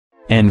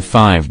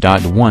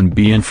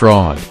N5.1bn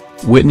fraud,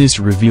 witness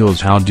reveals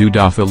how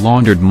Dudafa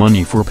laundered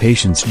money for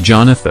patient's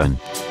Jonathan.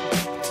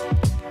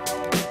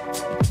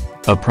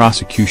 A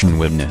prosecution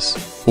witness,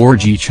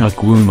 Orji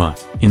Chukwuma,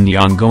 in the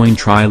ongoing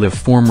trial of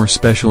former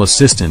Special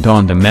Assistant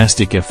on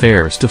Domestic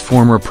Affairs to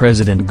former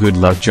President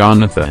Goodluck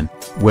Jonathan,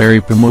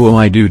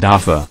 Waripamo-Owei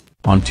Dudafa,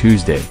 on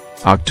Tuesday,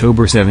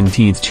 October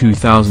 17,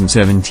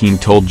 2017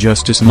 told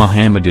Justice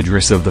Mohammed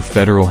Idris of the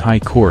Federal High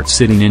Court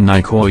sitting in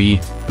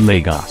Ikoyi,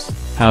 Lagos,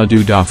 how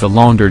Dudafa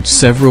laundered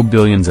several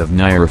billions of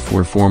naira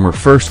for former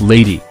First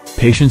Lady,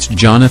 patient's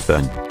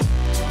Jonathan.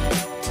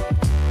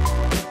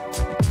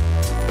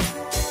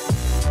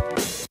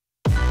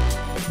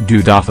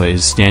 Dudafa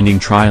is standing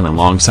trial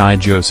alongside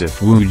Joseph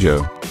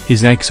Wujo,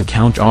 his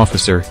ex-account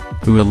officer,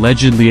 who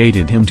allegedly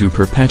aided him to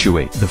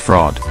perpetuate the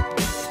fraud.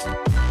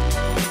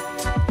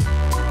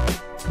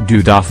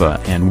 Dudafa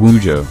and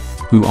Wujo,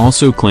 who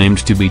also claimed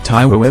to be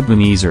Taiwo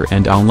Ebenezer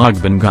and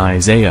Olugbon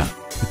Isaiah,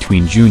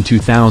 between June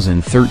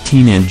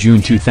 2013 and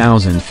June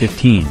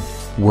 2015,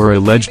 were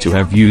alleged to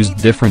have used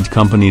different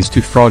companies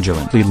to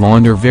fraudulently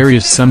launder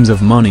various sums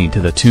of money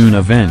to the tune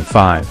of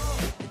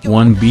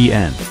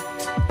N5.1bn.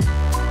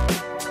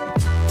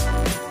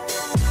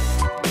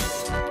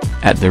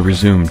 At the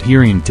resumed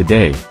hearing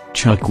today,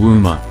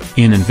 Chukwuma,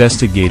 an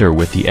investigator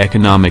with the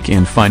Economic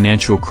and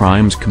Financial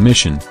Crimes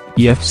Commission,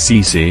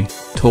 EFCC,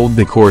 told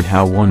the court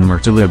how one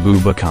Murtala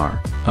Abubakar,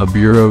 a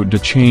bureau de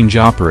change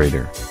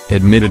operator,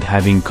 admitted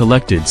having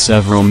collected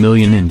several $1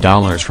 million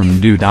from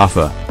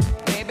Dudafa.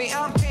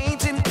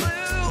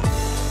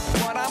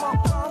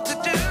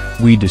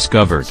 We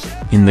discovered,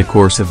 in the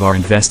course of our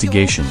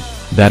investigation,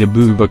 that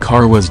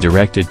Abubakar was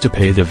directed to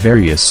pay the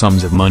various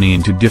sums of money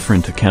into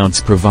different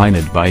accounts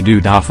provided by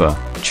Dudafa,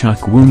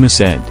 Chukwuma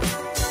said.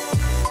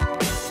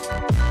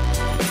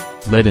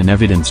 Led in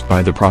evidence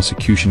by the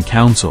prosecution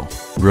counsel,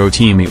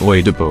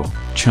 Waripamo-Owei Dudafa,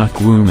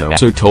 Chukwuma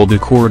also told the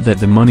court that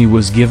the money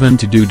was given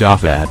to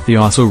Dudafa at the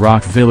Oso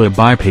Rock Villa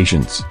by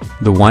Patience,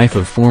 the wife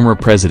of former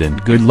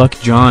President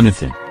Goodluck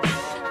Jonathan.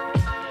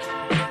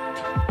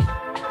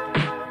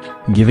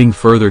 Giving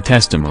further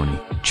testimony,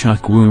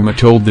 Chukwuma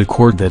told the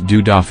court that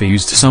Dudafa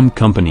used some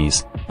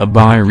companies,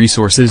 Abai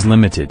Resources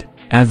Limited,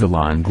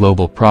 Avalon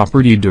Global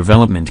Property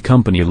Development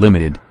Company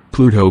Limited,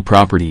 Pluto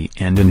Property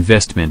and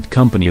Investment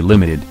Company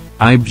Limited,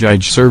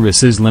 Ibjij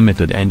Services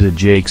Limited and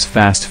Ajax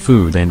Fast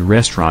Food and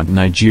Restaurant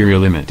Nigeria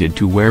Limited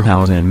to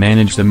warehouse and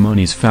manage the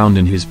monies found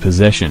in his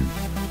possession.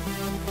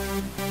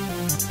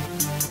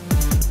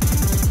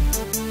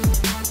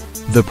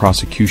 The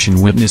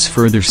prosecution witness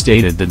further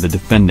stated that the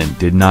defendant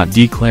did not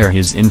declare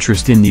his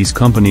interest in these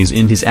companies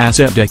in his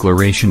asset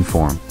declaration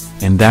form,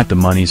 and that the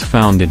monies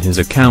found in his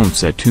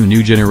accounts at two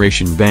New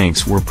Generation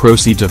banks were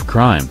proceeds of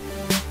crime.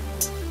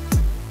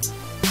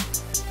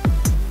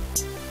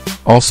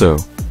 Also,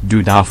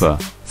 Dudafa,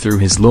 through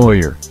his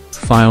lawyer,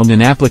 filed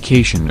an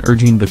application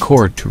urging the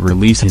court to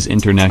release his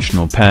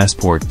international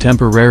passport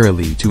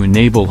temporarily to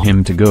enable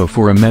him to go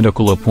for a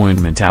medical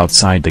appointment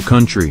outside the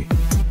country.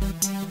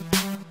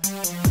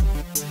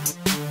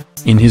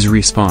 In his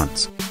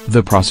response,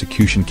 the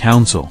prosecution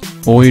counsel,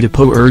 Owei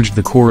Dudafa, urged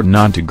the court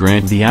not to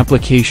grant the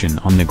application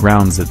on the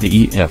grounds that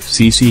the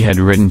EFCC had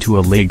written to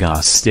a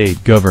Lagos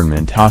state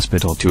government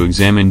hospital to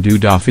examine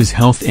Dudafa's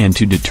health and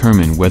to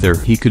determine whether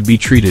he could be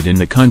treated in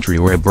the country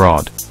or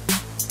abroad.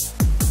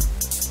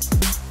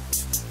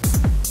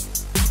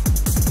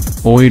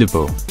 Owei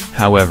Dudafa,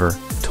 however,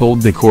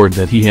 told the court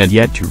that he had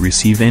yet to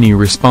receive any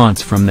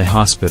response from the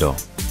hospital.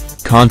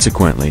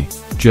 Consequently,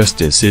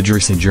 Justice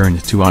Idris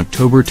adjourned to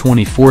October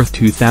 24,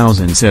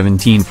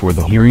 2017 for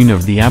the hearing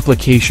of the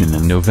application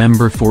and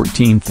November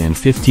 14 and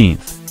 15,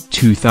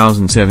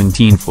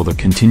 2017 for the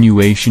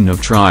continuation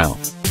of trial.